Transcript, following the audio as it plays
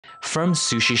From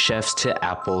sushi chefs to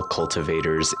apple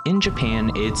cultivators, in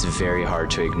Japan, it's very hard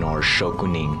to ignore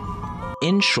shokunin.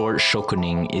 In short,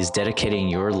 shokunin is dedicating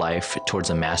your life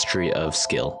towards a mastery of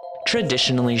skill.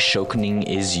 Traditionally, shokunin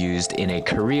is used in a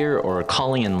career or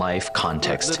calling in life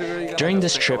context. During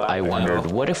this trip, I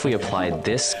wondered, what if we applied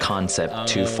this concept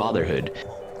to fatherhood?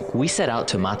 We set out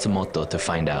to Matsumoto to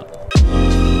find out.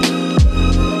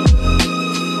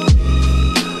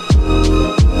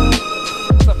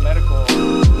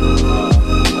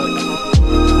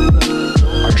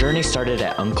 Our journey started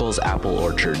at Uncle's Apple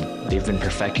Orchard. They've been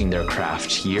perfecting their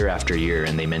craft year after year,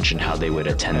 and they mentioned how they would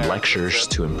attend lectures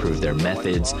to improve their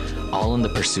methods, all in the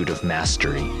pursuit of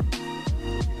mastery.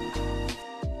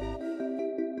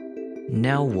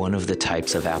 Now, one of the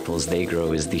types of apples they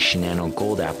grow is the Shinano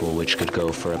Gold Apple, which could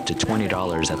go for up to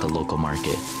 $20 at the local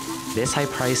market. This high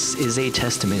price is a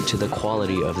testament to the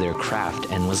quality of their craft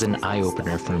and was an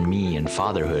eye-opener for me in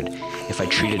fatherhood. If I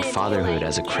treated fatherhood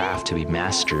as a craft to be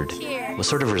mastered, what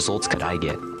sort of results could I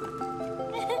get? I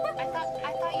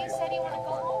thought you said you want to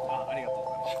go home.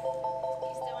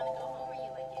 You still want to go home, or you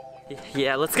like it here?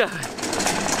 Yeah, let's go.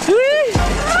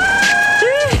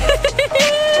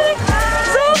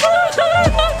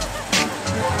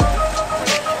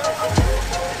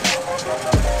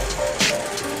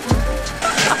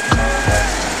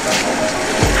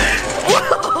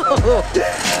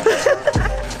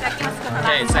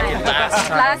 Okay, second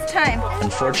last time.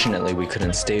 Unfortunately, we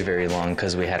couldn't stay very long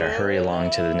because we had to hurry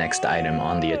along to the next item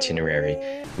on the itinerary.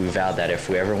 We vowed that if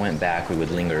we ever went back, we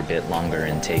would linger a bit longer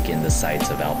and take in the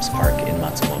sights of Alps Park in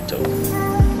Matsumoto.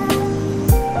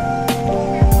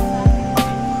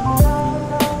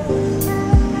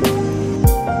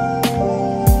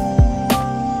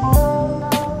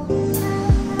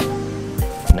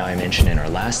 I mentioned in our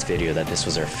last video that this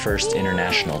was our first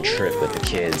international trip with the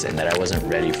kids and that I wasn't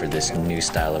ready for this new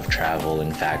style of travel.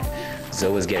 In fact,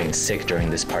 Zoe was getting sick during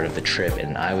this part of the trip,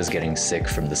 and I was getting sick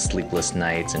from the sleepless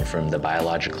nights and from the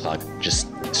biological clock just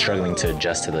struggling to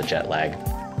adjust to the jet lag.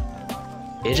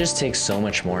 It just takes so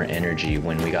much more energy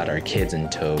when we got our kids in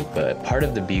tow, but part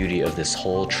of the beauty of this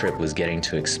whole trip was getting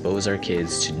to expose our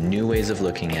kids to new ways of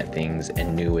looking at things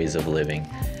and new ways of living.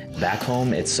 Back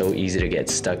home, it's so easy to get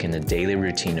stuck in the daily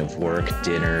routine of work,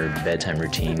 dinner, bedtime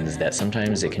routines that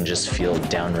sometimes it can just feel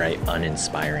downright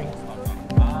uninspiring.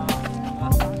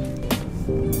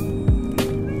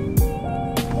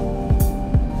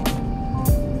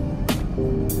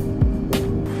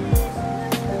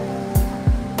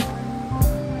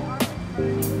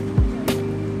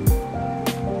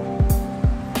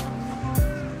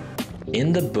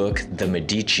 In the book, The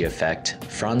Medici Effect,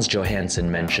 Franz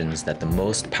Johansson mentions that the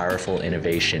most powerful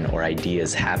innovation or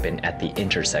ideas happen at the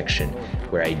intersection,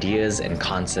 where ideas and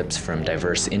concepts from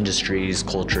diverse industries,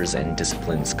 cultures, and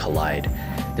disciplines collide.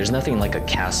 There's nothing like a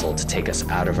castle to take us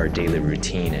out of our daily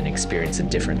routine and experience a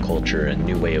different culture, a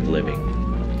new way of living.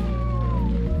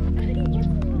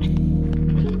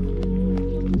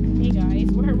 Hey guys,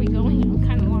 where are we going? I'm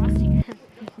kind of lost here.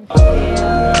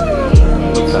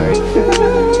 Sorry.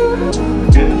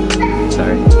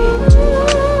 Sorry.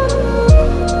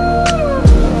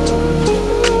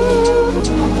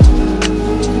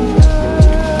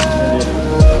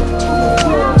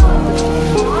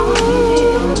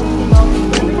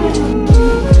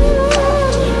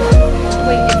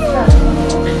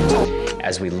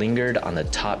 As we lingered on the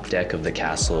top deck of the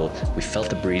castle, we felt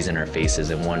the breeze in our faces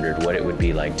and wondered what it would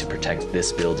be like to protect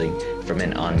this building from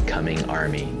an oncoming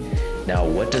army. Now,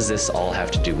 what does this all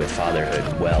have to do with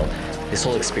fatherhood? Well, this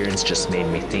whole experience just made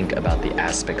me think about the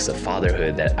aspects of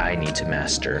fatherhood that I need to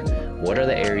master. What are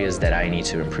the areas that I need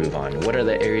to improve on? What are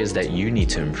the areas that you need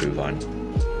to improve on?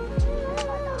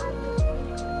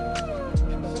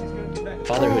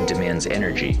 Fatherhood demands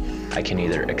energy. I can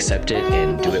either accept it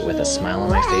and do it with a smile on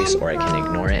my face, or I can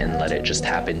ignore it and let it just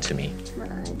happen to me.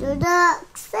 The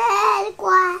duck said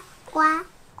quack, quack,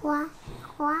 quack,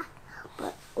 quack,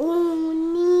 but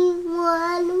only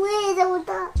one way the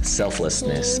duck.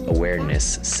 Selflessness,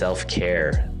 awareness,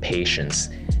 self-care, patience.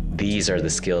 These are the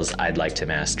skills I'd like to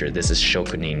master. This is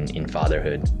shokunin in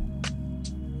fatherhood.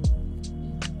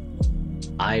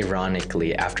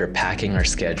 Ironically, after packing our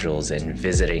schedules and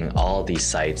visiting all these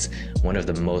sites, one of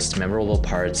the most memorable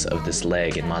parts of this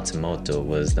leg in Matsumoto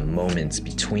was the moments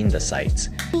between the sites.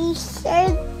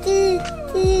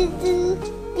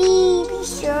 Baby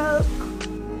shark.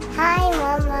 Hi,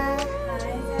 Mama.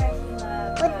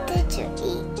 What did you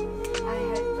eat? I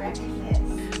had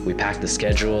breakfast. We packed the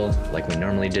schedule like we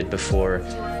normally did before,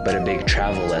 but a big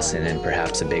travel lesson and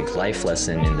perhaps a big life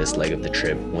lesson in this leg of the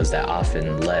trip was that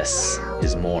often less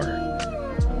is more.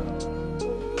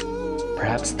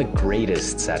 Perhaps the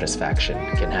greatest satisfaction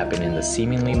can happen in the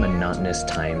seemingly monotonous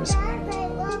times.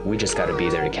 We just gotta be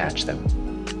there to catch them.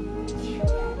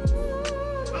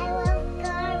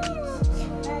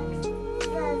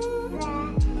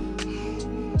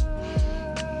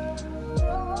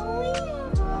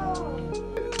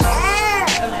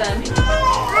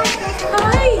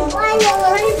 Hi!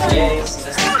 Hi!